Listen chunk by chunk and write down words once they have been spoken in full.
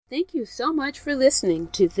Thank you so much for listening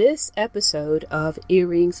to this episode of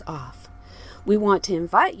Earrings Off. We want to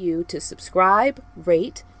invite you to subscribe,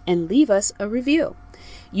 rate, and leave us a review.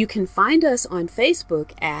 You can find us on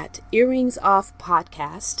Facebook at Earrings Off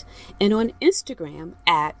Podcast and on Instagram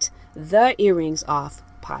at The Earrings Off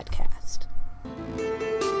Podcast.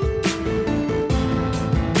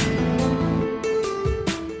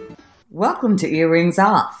 Welcome to Earrings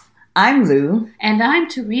Off. I'm Lou. And I'm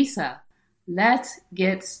Teresa. Let's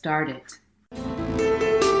get started.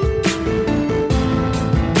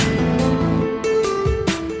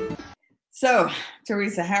 So,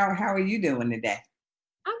 Teresa, how are you doing today?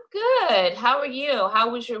 I'm good. How are you? How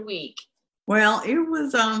was your week? Well, it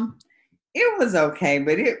was okay,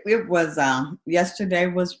 but it was yesterday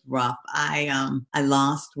was rough. I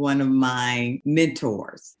lost one of my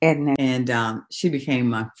mentors, and she became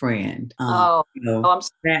my friend. I'm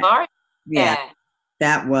sorry. Yeah,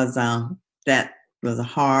 that was a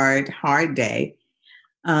hard day.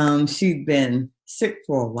 She'd been sick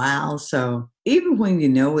for a while, so even when you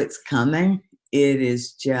know it's coming, it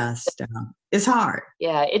is just it's hard.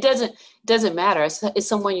 Yeah, it doesn't matter. It's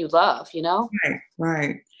someone you love, you know.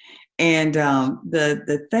 Right. And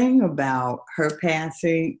the thing about her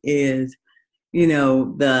passing is, you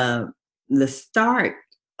know, the start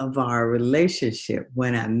of our relationship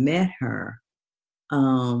when I met her.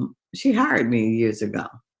 She hired me years ago.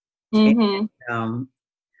 Mm-hmm. And,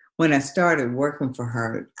 when I started working for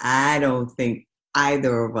her, I don't think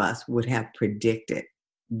either of us would have predicted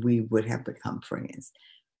we would have become friends.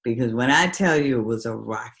 Because when I tell you it was a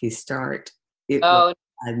rocky start, it was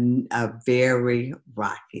a very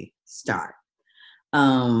rocky start.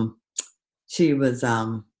 She was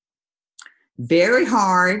very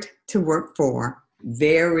hard to work for,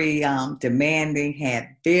 very demanding,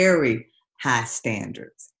 had very high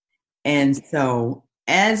standards. And so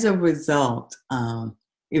as a result,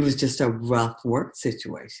 it was just a rough work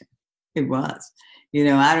situation. It was. You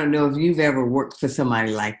know, I don't know if you've ever worked for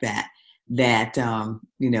somebody like that,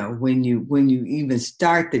 you know, when you even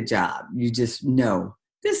start the job, you just know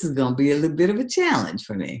this is going to be a little bit of a challenge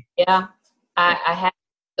for me. Yeah, I have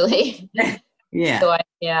actually. Yeah. So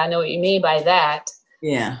I know what you mean by that.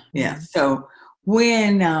 Yeah. So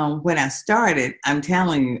when I started, I'm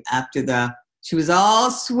telling you, she was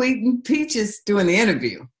all sweet and peaches during the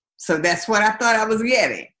interview. So that's what I thought I was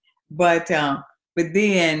getting. But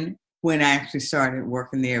then when I actually started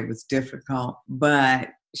working there, it was difficult. But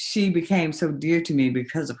she became so dear to me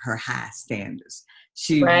because of her high standards.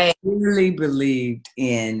 She really believed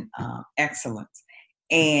in excellence.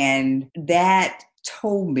 And that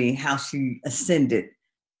told me how she ascended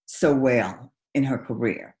so well in her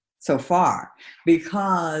career so far,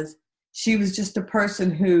 because she was just a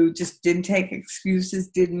person who just didn't take excuses,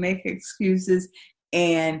 didn't make excuses,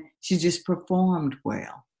 and she just performed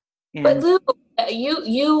well. And but Lou,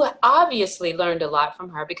 you obviously learned a lot from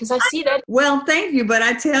her, because I see that. Well, thank you, but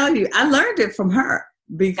I tell you, I learned it from her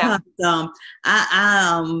because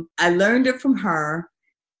I learned it from her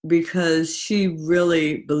because she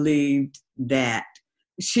really believed that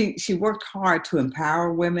she worked hard to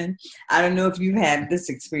empower women. I don't know if you had this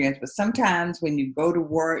experience, but sometimes when you go to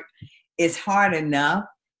work, it's hard enough,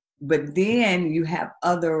 but then you have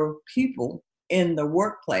other people in the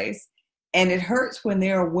workplace, and it hurts when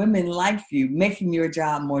there are women like you making your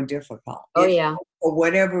job more difficult. For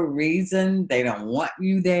whatever reason, they don't want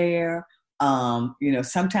you there. You know,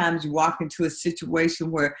 sometimes you walk into a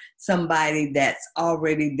situation where somebody that's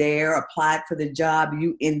already there applied for the job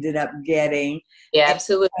you ended up getting. Yeah,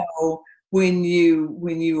 absolutely. And so when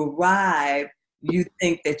you arrive, you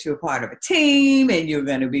think that you're part of a team and you're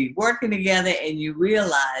going to be working together, and you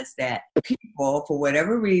realize that people, for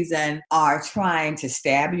whatever reason, are trying to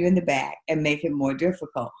stab you in the back and make it more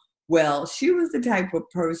difficult. Well, she was the type of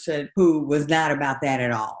person who was not about that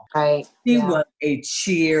at all. Right. She was a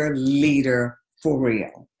cheerleader for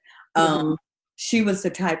real. She was the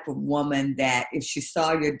type of woman that if she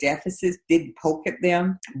saw your deficits, didn't poke at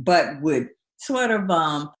them, but would sort of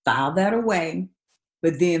file that away,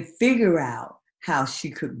 but then figure out how she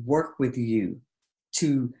could work with you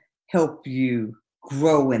to help you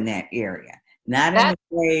grow in that area. Not in a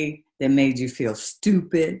way that made you feel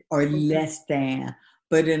stupid or less than,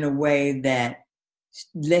 but in a way that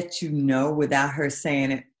let you know without her saying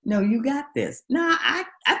it, no, you got this. No, I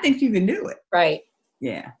think you can do it. Right.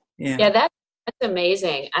 Yeah. Yeah, that's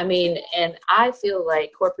amazing. I mean, and I feel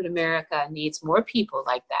like corporate America needs more people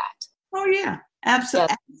like that. Oh, yeah.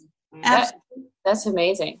 Absolutely. That's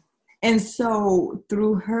amazing. And so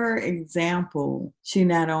through her example, she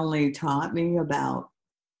not only taught me about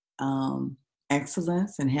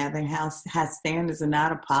excellence and having high standards and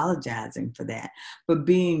not apologizing for that, but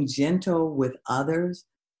being gentle with others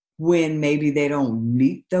when maybe they don't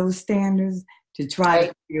meet those standards, to try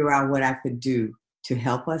to figure out what I could do to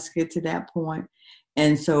help us get to that point.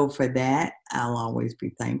 And so for that, I'll always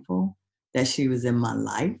be thankful that she was in my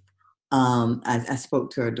life. I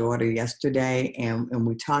spoke to her daughter yesterday, and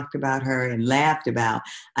we talked about her and laughed about,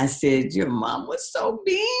 I said, your mom was so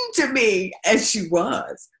mean to me, as she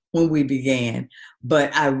was when we began.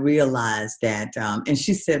 But I realized that, and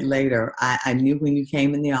she said later, I knew when you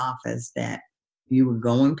came in the office that you were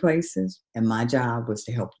going places, and my job was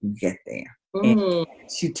to help you get there. And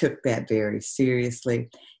she took that very seriously.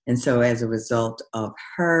 And so as a result of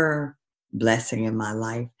her blessing in my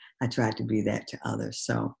life, I tried to be that to others.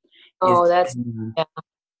 So, but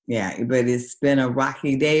it's been a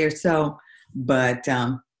rocky day or so, but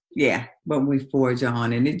but we forge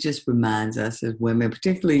on, and it just reminds us as women,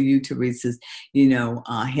 particularly you, Teresa's,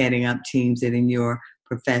 heading up teams that in your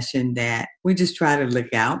profession, that we just try to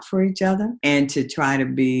look out for each other and to try to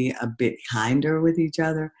be a bit kinder with each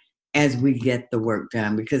other as we get the work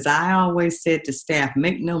done. Because I always said to staff,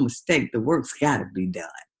 make no mistake, the work's got to be done.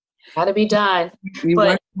 Got to be done. You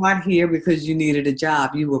weren't brought here because you needed a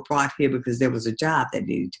job. You were brought here because there was a job that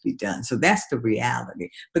needed to be done. So that's the reality.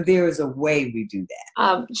 But there is a way we do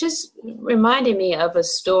that. Just reminding me of a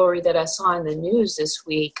story that I saw in the news this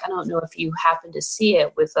week. I don't know if you happened to see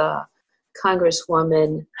it, with a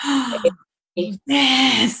Congresswoman.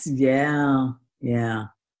 Yes. Yeah.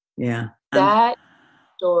 That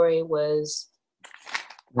story was,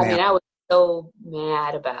 I was so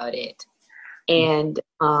mad about it. And,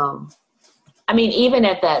 even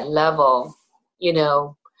at that level,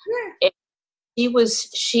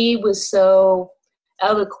 she was so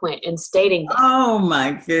eloquent in stating that. Oh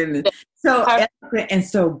my goodness. So eloquent and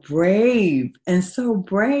so brave,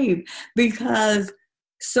 because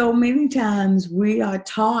so many times we are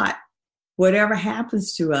taught whatever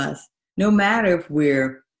happens to us, no matter if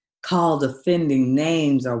we're called offending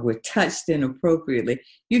names or we're touched inappropriately,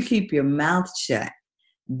 you keep your mouth shut.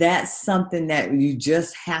 That's something that you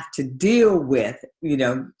just have to deal with. You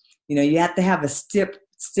have to have a stiff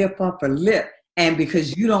upper lip, and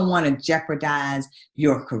because you don't want to jeopardize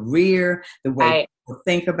your career, the way people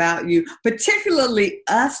think about you, particularly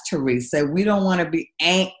us, Teresa, we don't want to be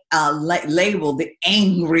labeled the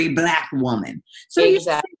angry Black woman. So you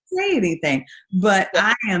can't say anything. But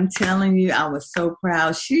I am telling you, I was so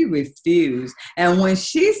proud. She refused. And when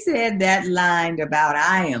she said that line about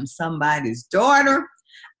I am somebody's daughter,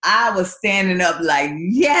 I was standing up like,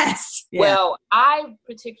 yes. Yeah. Well, I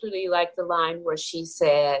particularly like the line where she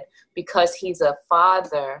said, because he's a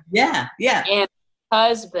father. Yeah. And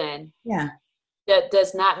husband. Yeah. That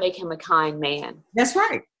does not make him a kind man. That's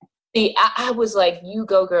right. See, I was like, you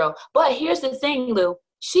go, girl. But here's the thing, Lou.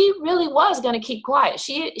 She really was going to keep quiet.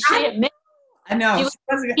 She admitted. I know. She was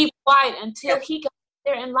going to keep quiet until he got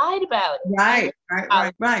there and lied about it.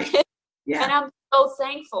 Right. Yeah. And I'm so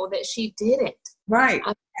thankful that she didn't. Right.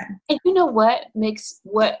 And you know what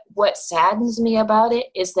what saddens me about it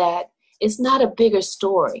is that it's not a bigger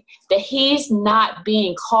story, that he's not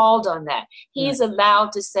being called on that. He's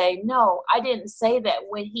allowed to say, no, I didn't say that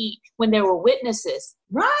when there were witnesses.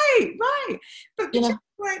 Right. But you know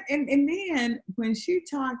what? And then when she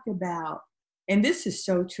talked about, and this is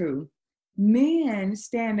so true, men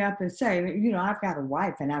stand up and say, I've got a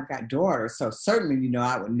wife and I've got daughters, so certainly,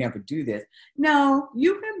 I would never do this. No,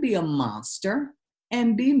 you can be a monster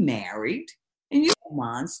and be married, and you're a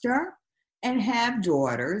monster and have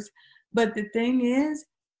daughters. But the thing is,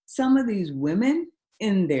 some of these women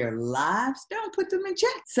in their lives don't put them in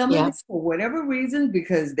check. Some of them, for whatever reason,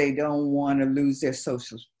 because they don't want to lose their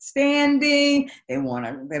social standing. They don't want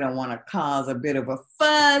to cause a bit of a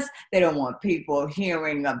fuss. They don't want people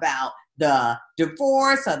hearing about the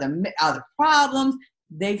divorce or the problems.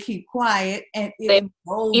 They keep quiet, and it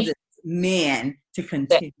emboldens men to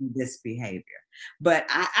continue this behavior. But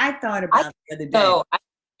I thought about the other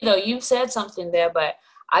day. You said something there, but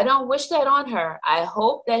I don't wish that on her. I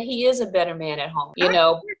hope that he is a better man at home.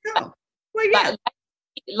 Well, yeah.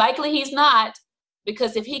 Likely he's not,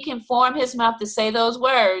 because if he can form his mouth to say those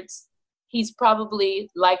words, he's probably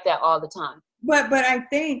like that all the time. But I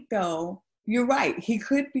think, though, you're right. He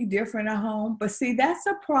could be different at home. But see, that's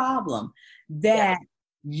a problem, that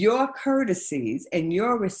your courtesies and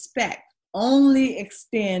your respect only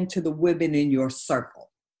extend to the women in your circle.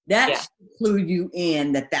 That should clue you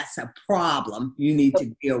in that's a problem you need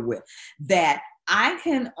to deal with. That I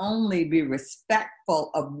can only be respectful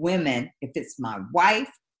of women if it's my wife,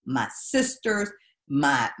 my sisters,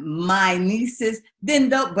 my nieces,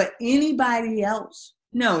 but anybody else,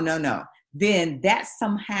 no. then that's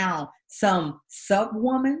somehow some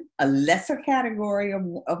sub-woman, a lesser category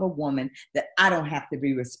of a woman that I don't have to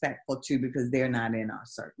be respectful to because they're not in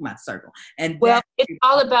my circle. And well, it's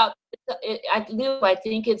all about. I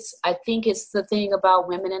think it's the thing about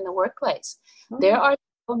women in the workplace. There are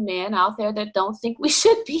men out there that don't think we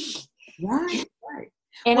should be. Right.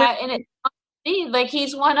 And it like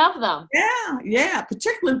he's one of them. Yeah.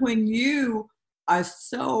 Particularly when you are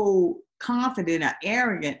so confident or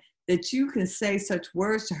arrogant that you can say such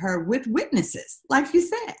words to her with witnesses, like you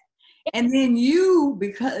said. And then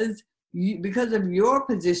because of your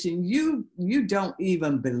position, you don't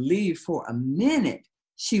even believe for a minute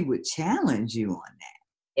she would challenge you on that.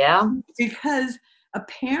 Yeah. Because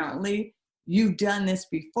apparently you've done this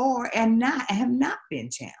before and have not been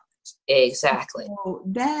challenged. Exactly. So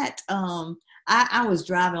that I was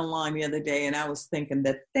driving along the other day and I was thinking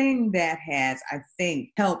the thing that has, I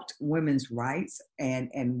think, helped women's rights and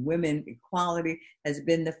women equality has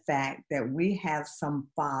been the fact that we have some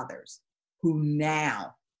fathers who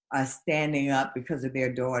now are standing up because of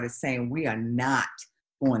their daughters saying we are not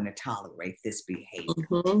going to tolerate this behavior.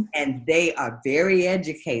 Mm-hmm. And they are very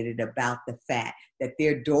educated about the fact that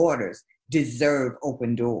their daughters deserve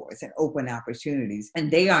open doors and open opportunities.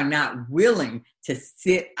 And they are not willing to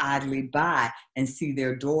sit idly by and see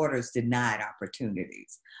their daughters denied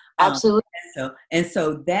opportunities. Absolutely.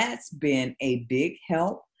 So that's been a big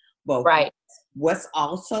help. But right. What's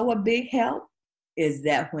also a big help is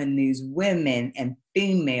that when these women and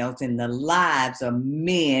females in the lives of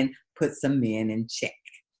men put some men in check.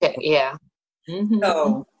 Yeah. Mm-hmm.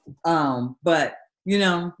 So, but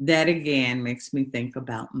that again makes me think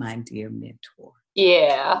about my dear mentor.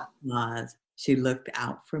 Yeah. Because she looked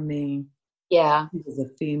out for me. Yeah. She was a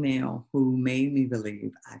female who made me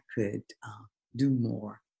believe I could do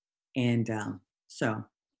more. And so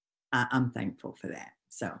I'm thankful for that.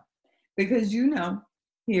 So, because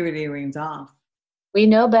here at Earrings Off, we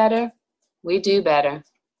know better. We do better.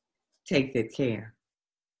 Take good care.